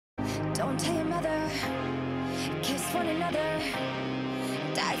Don't tell your mother. Kiss one another.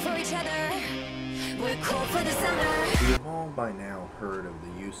 Die for each other. We're cool for the summer. We have all by now heard of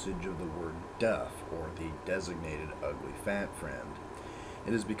the usage of the word DUFF, or the designated ugly fat friend.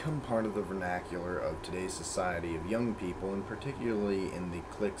 It has become part of the vernacular of today's society of young people, and particularly in the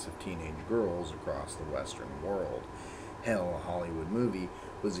cliques of teenage girls across the Western world. Hell, a Hollywood movie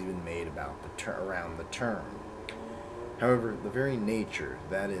was even made about around the term. However, the very nature,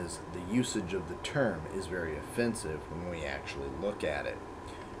 that is, the usage of the term, is very offensive when we actually look at it.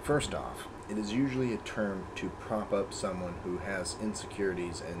 First off, it is usually a term to prop up someone who has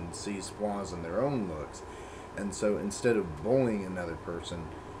insecurities and sees flaws in their own looks, and so instead of bullying another person,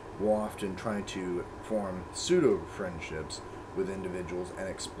 will often try to form pseudo-friendships with individuals and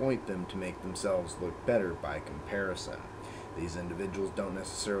exploit them to make themselves look better by comparison. These individuals don't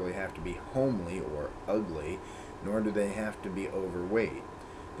necessarily have to be homely or ugly, nor do they have to be overweight.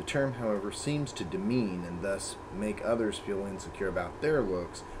 The term, however, seems to demean and thus make others feel insecure about their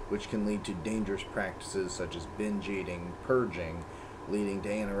looks, which can lead to dangerous practices such as binge eating, purging, leading to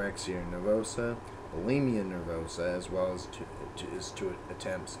anorexia nervosa, bulimia nervosa, as well as to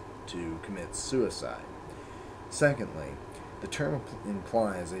attempts to commit suicide. Secondly, the term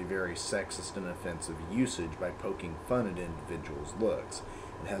implies a very sexist and offensive usage by poking fun at individuals' looks.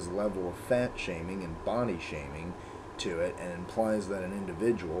 It has a level of fat shaming and body shaming to it, and implies that an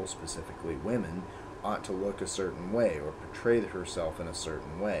individual, specifically women, ought to look a certain way or portray herself in a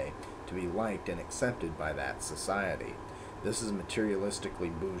certain way to be liked and accepted by that society. This is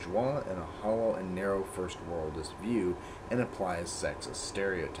materialistically bourgeois and a hollow and narrow first worldist view, and applies sexist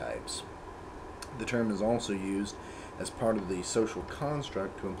stereotypes. The term is also used as part of the social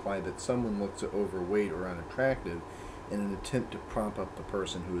construct to imply that someone looks overweight or unattractive in an attempt to prop up the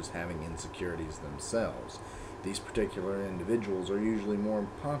person who is having insecurities themselves. These particular individuals are usually more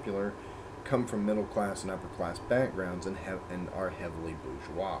popular, come from middle class and upper class backgrounds, and are heavily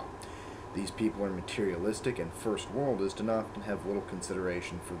bourgeois. These people are materialistic and first worldist and often have little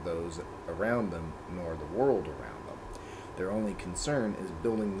consideration for those around them nor the world around them. Their only concern is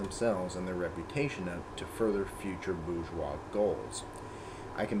building themselves and their reputation up to further future bourgeois goals.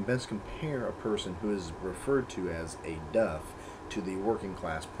 I can best compare a person who is referred to as a DUFF to the working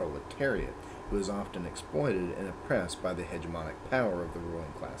class proletariat, who is often exploited and oppressed by the hegemonic power of the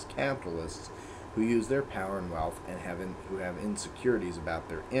ruling class capitalists, who use their power and wealth and who have insecurities about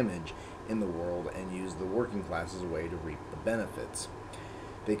their image in the world and use the working class as a way to reap the benefits.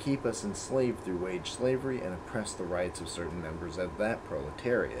 They keep us enslaved through wage slavery and oppress the rights of certain members of that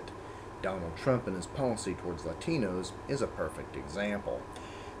proletariat. Donald Trump and his policy towards Latinos is a perfect example.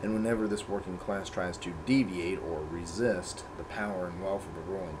 And whenever this working class tries to deviate or resist the power and wealth of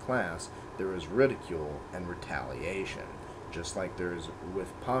the ruling class, there is ridicule and retaliation, just like there is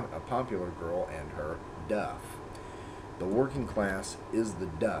with a popular girl and her DUFF. The working class is the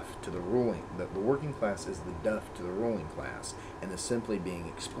DUFF to the ruling. The working class is the DUFF to the ruling class, and is simply being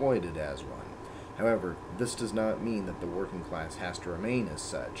exploited as one. However, this does not mean that the working class has to remain as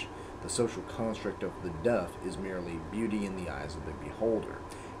such. The social construct of the DUFF is merely beauty in the eyes of the beholder,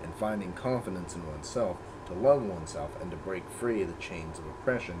 and finding confidence in oneself, to love oneself, and to break free of the chains of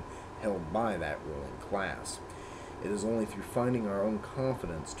oppression held by that ruling class. It is only through finding our own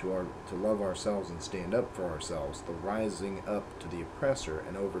confidence to love ourselves and stand up for ourselves, the rising up to the oppressor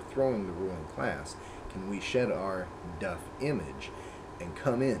and overthrowing the ruling class, can we shed our DUFF image and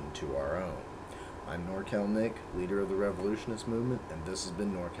come into our own. I'm NorCal Nick, leader of the Revolutionist Movement, and this has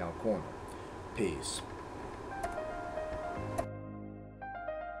been NorCal Corner. Peace.